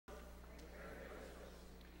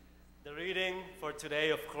reading for today,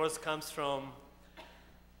 of course, comes from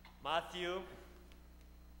Matthew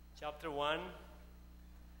chapter 1.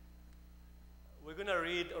 We're going to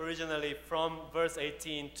read originally from verse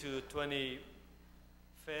 18 to 25th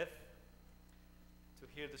to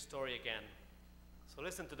hear the story again. So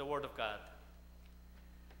listen to the word of God.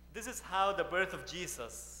 This is how the birth of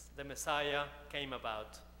Jesus, the Messiah, came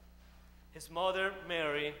about. His mother,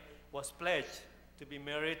 Mary, was pledged to be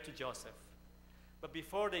married to Joseph. But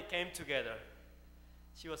before they came together,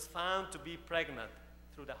 she was found to be pregnant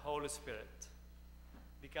through the Holy Spirit.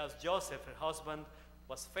 Because Joseph, her husband,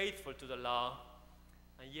 was faithful to the law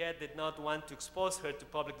and yet did not want to expose her to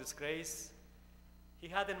public disgrace, he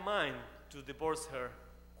had in mind to divorce her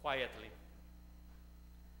quietly.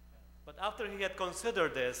 But after he had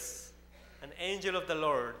considered this, an angel of the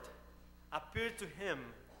Lord appeared to him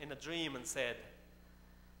in a dream and said,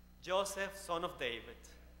 "Joseph, son of David,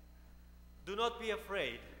 do not be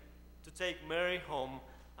afraid to take Mary home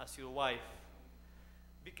as your wife,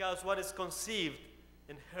 because what is conceived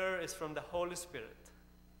in her is from the Holy Spirit.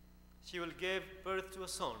 She will give birth to a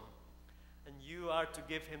son, and you are to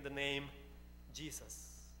give him the name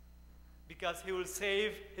Jesus, because he will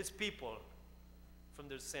save his people from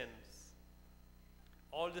their sins."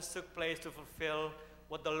 All this took place to fulfill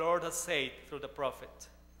what the Lord has said through the prophet.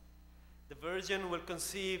 The virgin will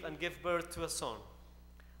conceive and give birth to a son.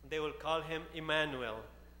 They will call him Emmanuel,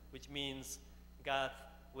 which means God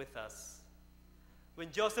with us.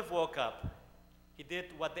 When Joseph woke up, he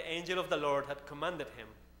did what the angel of the Lord had commanded him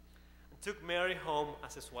and took Mary home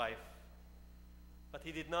as his wife. But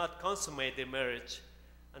he did not consummate their marriage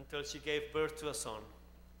until she gave birth to a son,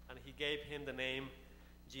 and he gave him the name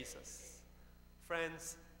Jesus.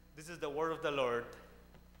 Friends, this is the word of the Lord.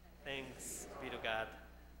 Thanks be to God.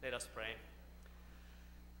 Let us pray.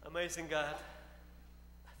 Amazing God,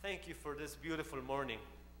 thank you for this beautiful morning,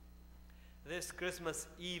 this Christmas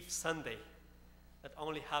Eve Sunday that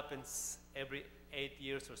only happens every 8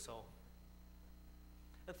 years or so.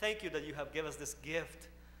 And thank you that you have given us this gift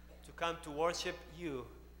to come to worship you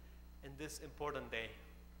in this important day.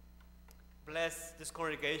 Bless this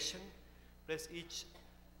congregation, bless each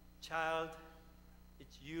child,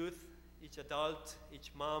 each youth, each adult,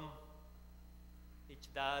 each mom,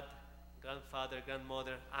 each dad, grandfather,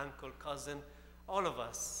 grandmother, uncle, cousin, all of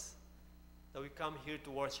us, that we come here to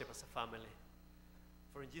worship as a family.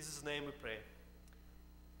 For in Jesus' name we pray.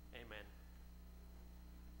 Amen.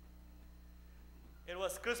 It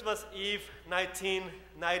was Christmas Eve,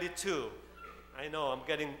 1992. I know, I'm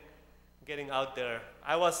getting out there.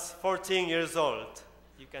 I was 14 years old.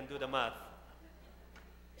 You can do the math.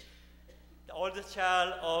 The oldest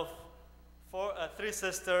child of three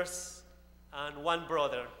sisters and one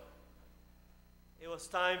brother. It was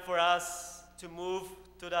time for us to move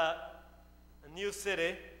to a new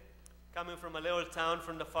city, coming from a little town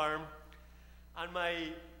from the farm. And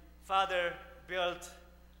my father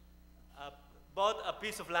bought a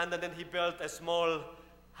piece of land, and then he built a small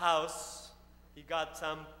house. He got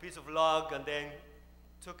some piece of log and then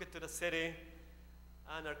took it to the city.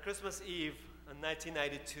 And our Christmas Eve in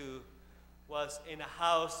 1992 was in a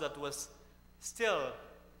house that was still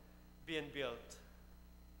being built.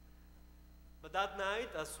 But that night,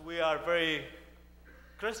 as we are very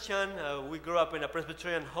Christian, we grew up in a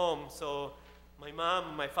Presbyterian home, so my mom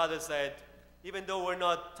and my father said, even though we're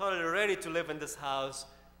not totally ready to live in this house,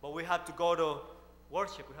 but we have to go to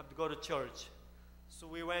worship, we have to go to church. So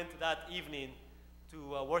we went that evening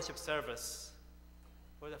to a worship service.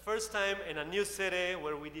 For the first time in a new city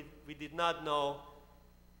where we did not know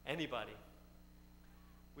anybody.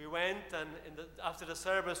 We went, and after the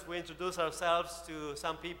service, we introduced ourselves to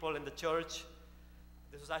some people in the church.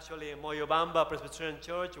 This was actually a Moyobamba Presbyterian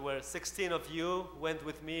Church, where 16 of you went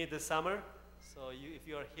with me this summer. So if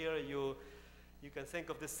you are here, you can think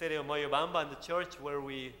of this city of Moyobamba and the church where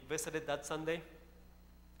we visited that Sunday.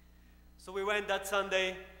 So we went that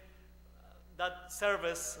Sunday, that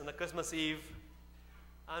service on the Christmas Eve,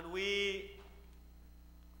 and we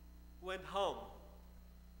went home.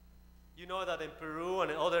 You know that in Peru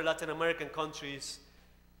and in other Latin American countries,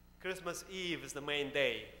 Christmas Eve is the main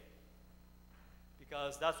day,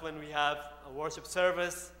 because that's when we have a worship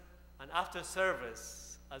service, and after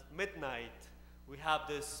service, at midnight, we have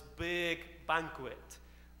this big banquet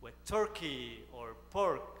with turkey or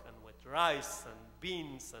pork and with rice and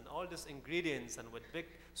beans and all these ingredients, and with big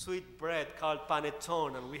sweet bread called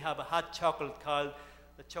panettone, and we have a hot chocolate called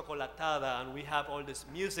the chocolatada, and we have all this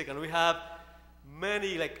music, and we have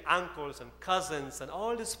many like uncles and cousins and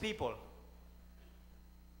all these people.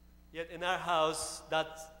 Yet in our house,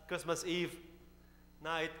 that Christmas Eve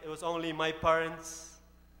night, it was only my parents,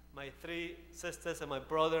 my three sisters, and my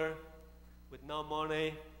brother, with no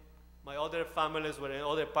money. My other families were in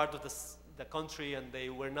other parts of the country, and they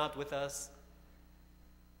were not with us.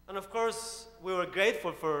 And of course, we were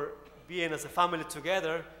grateful for being as a family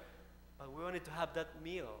together, but we wanted to have that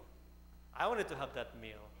meal. I wanted to have that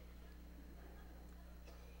meal.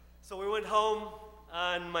 So we went home,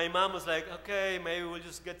 and my mom was like, okay, maybe we'll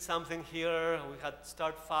just get something here. We had to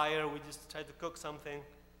start fire. We just tried to cook something.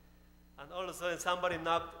 And all of a sudden, somebody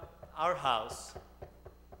knocked our house.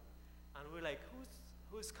 And we're like,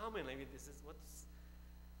 who's coming? I mean, this is what's...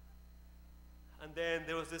 And then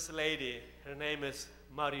there was this lady. Her name is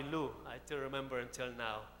Marilu. I still remember until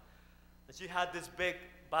now. And she had this big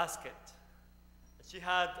basket. And she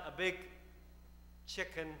had a big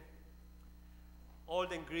chicken, all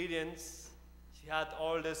the ingredients. She had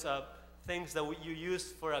all these things that you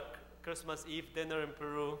use for a Christmas Eve dinner in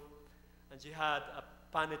Peru. And she had a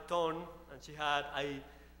panettone, and she had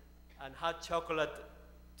and hot chocolate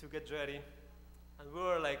to get ready. And we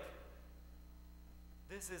were like,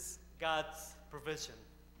 this is God's provision.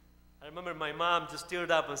 I remember my mom just teared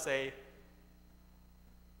up and say,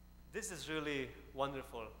 this is really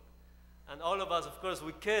wonderful. And all of us, of course,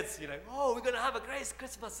 we kids, you're like, oh, we're going to have a great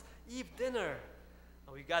Christmas Eve dinner.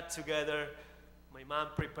 And we got together. My mom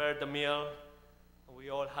prepared the meal. And we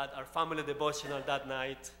all had our family devotional that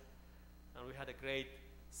night. And we had a great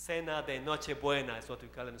Cena de Nochebuena, is what we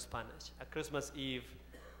call it in Spanish, a Christmas Eve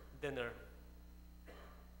dinner.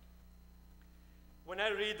 When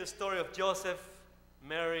I read the story of Joseph,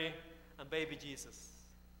 Mary, and baby Jesus,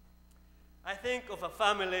 I think of a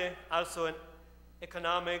family also in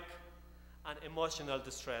economic and emotional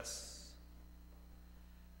distress.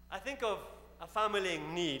 I think of a family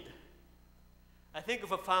in need. I think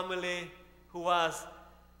of a family who was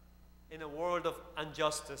in a world of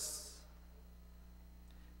injustice.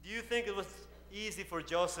 Do you think it was easy for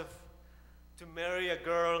Joseph to marry a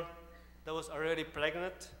girl that was already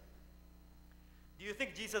pregnant? Do you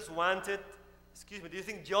think Joseph wanted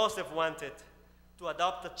to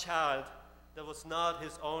adopt a child that was not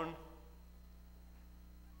his own?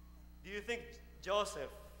 Do you think Joseph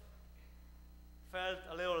felt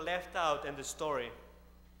a little left out in the story?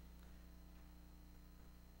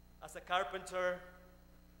 As a carpenter,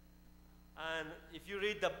 and if you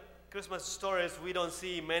read the Christmas stories, we don't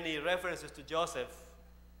see many references to Joseph,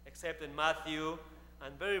 except in Matthew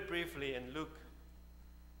and very briefly in Luke.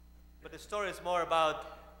 But the story is more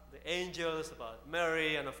about the angels, about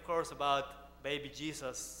Mary, and of course about baby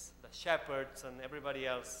Jesus, the shepherds, and everybody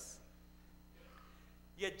else.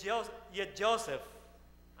 Yet Joseph,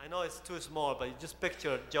 I know it's too small, but you just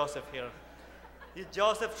picture Joseph here. Yet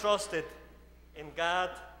Joseph trusted in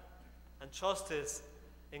God and trusted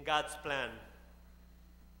in God's plan.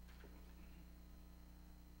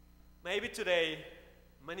 Maybe today,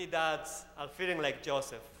 many dads are feeling like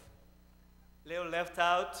Joseph, a little left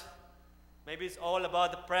out. Maybe it's all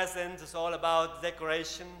about the presents, it's all about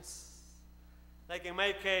decorations. Like in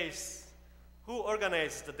my case, who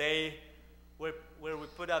organizes the day where we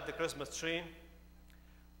put up the Christmas tree?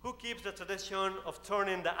 Who keeps the tradition of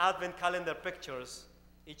turning the Advent calendar pictures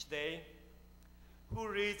each day? Who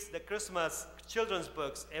reads the Christmas children's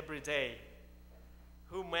books every day?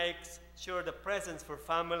 Who makes sure the presents for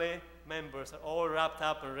family members are all wrapped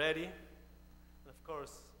up and ready? And of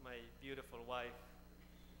course, my beautiful wife.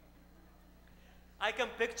 I can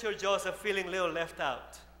picture Joseph feeling a little left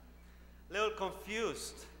out, a little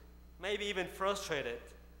confused, maybe even frustrated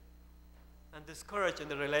and discouraged in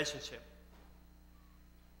the relationship.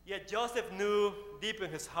 Yet Joseph knew deep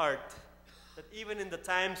in his heart that even in the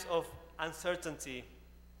times of uncertainty,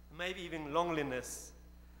 maybe even loneliness,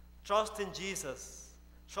 trusting Jesus,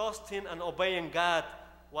 trusting and obeying God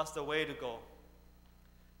was the way to go.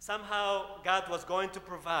 Somehow, God was going to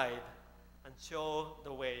provide and show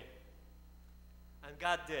the way. And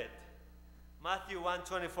God did. Matthew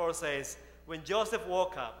 1:24 says, when Joseph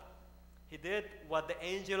woke up, he did what the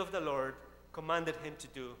angel of the Lord commanded him to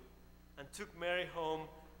do and took Mary home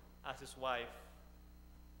as his wife.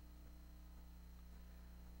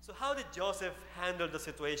 So how did Joseph handle the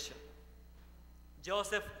situation?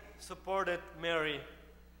 Joseph supported Mary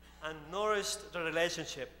and nourished the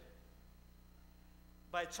relationship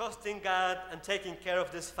by trusting God and taking care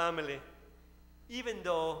of this family, even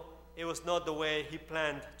though it was not the way he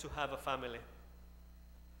planned to have a family.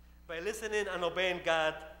 By listening and obeying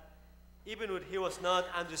God, even when he was not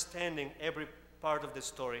understanding every part of the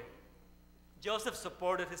story, Joseph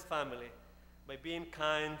supported his family by being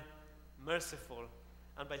kind, merciful,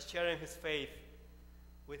 and by sharing his faith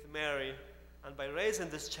with Mary, and by raising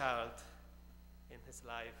this child in his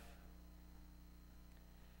life.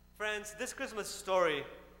 Friends, this Christmas story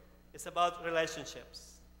is about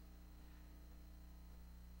relationships.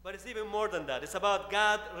 But it's even more than that. It's about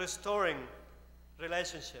God restoring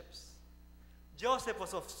relationships. Joseph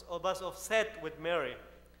was upset with Mary.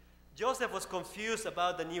 Joseph was confused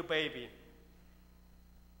about the new baby.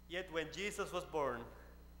 Yet when Jesus was born,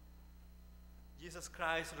 Jesus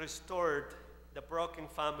Christ restored the broken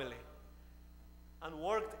family and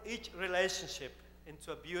worked each relationship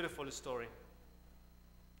into a beautiful story.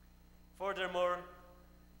 Furthermore,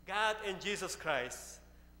 God and Jesus Christ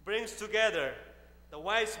brings together the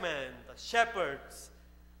wise men, the shepherds,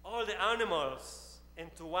 all the animals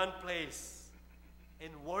into one place in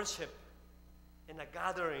worship, in a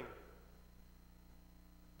gathering.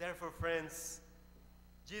 Therefore, friends,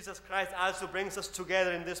 Jesus Christ also brings us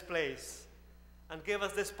together in this place and gives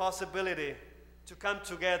us this possibility to come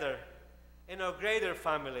together in our greater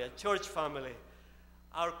family, a church family,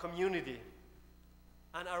 our community,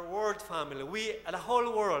 and our world family. We, the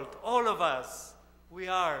whole world, all of us, we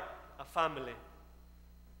are a family.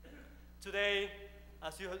 Today,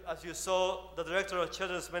 as you saw, the director of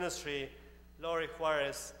children's ministry, Noe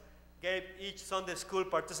Juarez, gave each Sunday school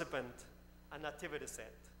participant a nativity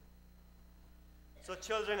set. So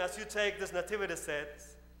children, as you take this nativity set,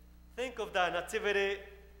 think of the nativity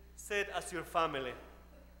set as your family.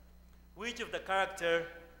 Which of the characters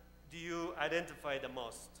do you identify the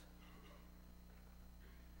most?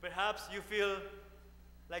 Perhaps you feel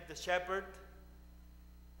like the shepherd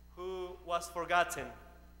who was forgotten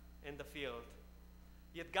in the field.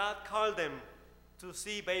 Yet God called them to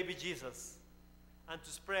see baby Jesus and to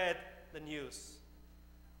spread the news.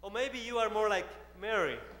 Or maybe you are more like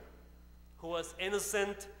Mary, who was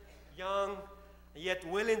innocent, young, yet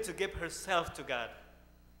willing to give herself to God.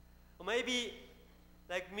 Or maybe,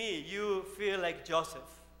 like me, you feel like Joseph,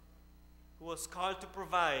 who was called to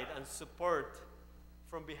provide and support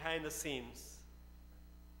from behind the scenes.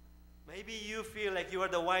 Maybe you feel like you are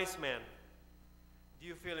the wise man. Do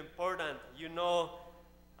you feel important? You know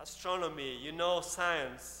astronomy, you know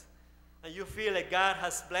science, and you feel like God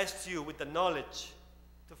has blessed you with the knowledge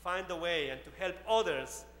to find the way and to help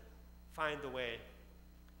others find the way.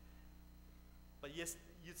 But yes,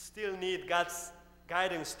 you still need God's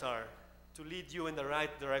guiding star to lead you in the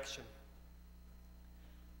right direction.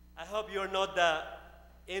 I hope you're not the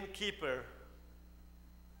innkeeper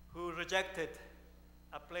who rejected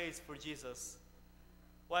a place for Jesus.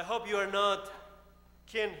 Well, I hope you are not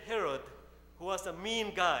King Herod, who was a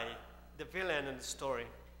mean guy, the villain in the story.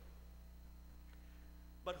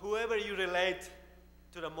 But whoever you relate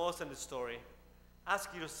to the most in the story,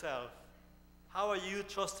 ask yourself, how are you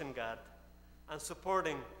trusting God and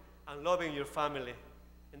supporting and loving your family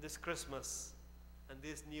in this Christmas and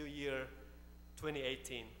this new year,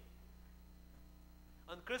 2018?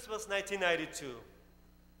 On Christmas 1992,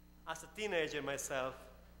 as a teenager myself,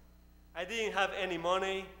 I didn't have any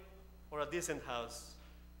money or a decent house.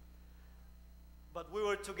 But we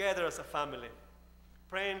were together as a family,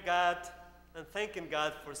 praying God and thanking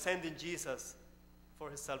God for sending Jesus for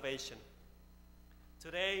his salvation.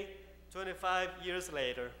 Today, 25 years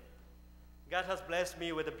later, God has blessed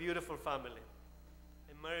me with a beautiful family.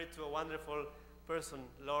 I'm married to a wonderful person,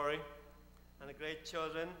 Lori, and great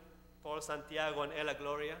children, Paul, Santiago, and Ella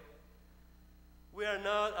Gloria. We are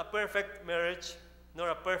not a perfect marriage, nor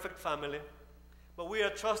a perfect family, but we are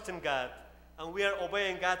trusting God, and we are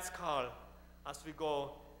obeying God's call as we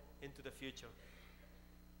go into the future.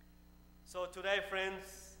 So today,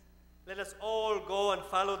 friends, let us all go and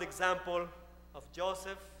follow the example of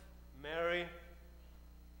Joseph, Mary,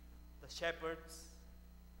 the shepherds,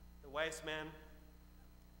 the wise men,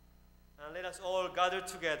 and let us all gather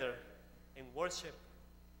together in worship.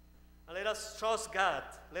 And let us trust God.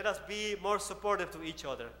 Let us be more supportive to each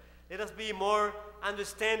other. Let us be more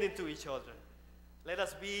understanding to each other. Let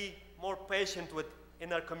us be more patient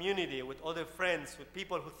in our community, with other friends, with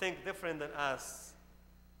people who think different than us.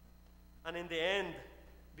 And in the end,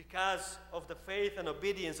 because of the faith and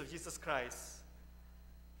obedience of Jesus Christ,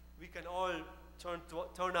 we can all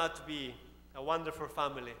turn out to be a wonderful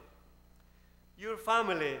family. Your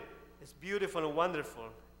family is beautiful and wonderful,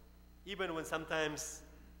 even when sometimes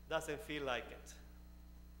doesn't feel like it.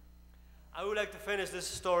 I would like to finish this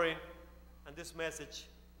story and this message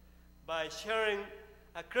by sharing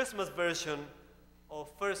a Christmas version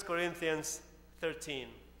of 1 Corinthians 13.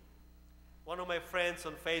 One of my friends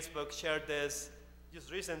on Facebook shared this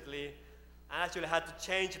just recently. I actually had to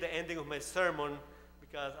change the ending of my sermon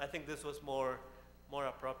because I think this was more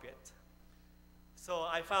appropriate. So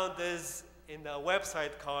I found this in a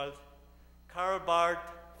website called Carol Bard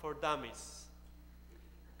for Dummies.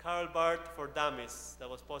 Carol Bard for Dummies, that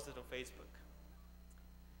was posted on Facebook.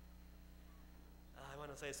 I want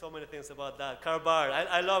want to say so many things about that. Karl Barth.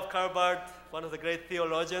 I love Karl Barth, one of the great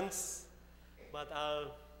theologians, but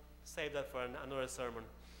I'll save that for another sermon.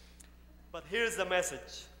 But here's the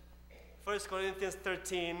message. 1 Corinthians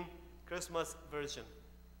 13, Christmas version.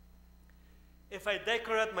 If I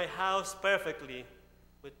decorate my house perfectly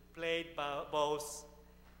with plate bows,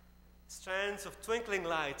 strands of twinkling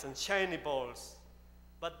lights and shiny balls,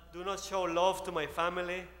 but do not show love to my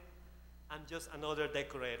family, I'm just another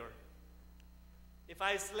decorator. If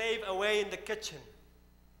I slave away in the kitchen,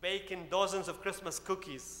 baking dozens of Christmas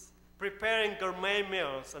cookies, preparing gourmet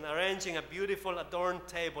meals, and arranging a beautiful adorned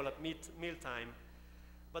table at mealtime,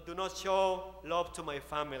 but do not show love to my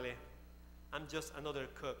family, I'm just another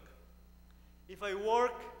cook. If I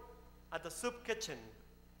work at the soup kitchen,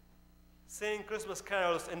 sing Christmas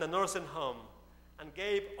carols in the nursing home, and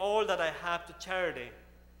gave all that I have to charity,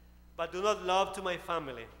 but do not love to my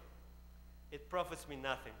family, it profits me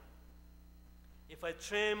nothing. If I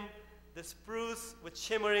trim the spruce with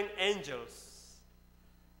shimmering angels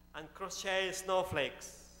and crochet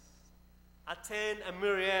snowflakes, attend a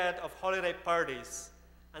myriad of holiday parties,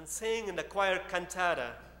 and sing in the choir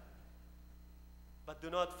cantata, but do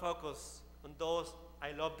not focus on those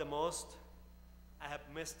I love the most, I have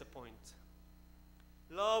missed the point.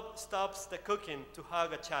 Love stops the cooking to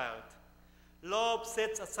hug a child. Love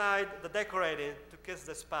sets aside the decorating to kiss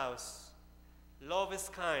the spouse. Love is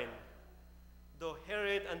kind, though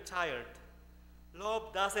harried and tired.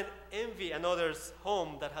 Love doesn't envy another's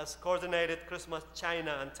home that has coordinated Christmas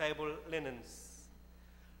china and table linens.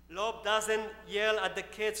 Love doesn't yell at the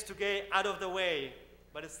kids to get out of the way,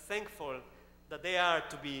 but is thankful that they are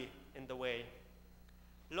to be in the way.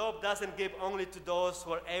 Love doesn't give only to those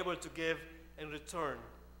who are able to give in return,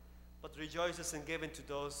 but rejoices in giving to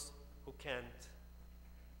those who can't.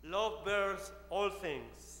 Love bears all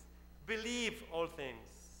things, believes all things,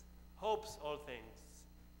 hopes all things,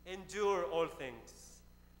 endure all things.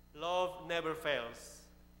 Love never fails.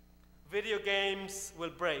 Video games will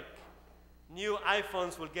break. New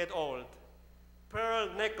iPhones will get old. Pearl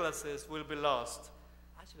necklaces will be lost.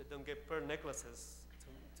 Actually, don't get pearl necklaces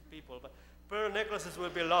to people, but pearl necklaces will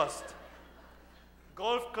be lost.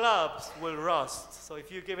 Golf clubs will rust. So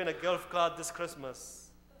if you're giving a golf club this Christmas,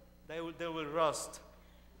 they will rust.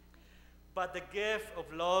 But the gift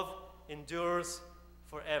of love endures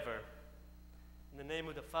forever. In the name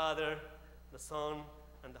of the Father, the Son,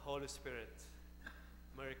 and the Holy Spirit.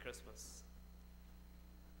 Merry Christmas.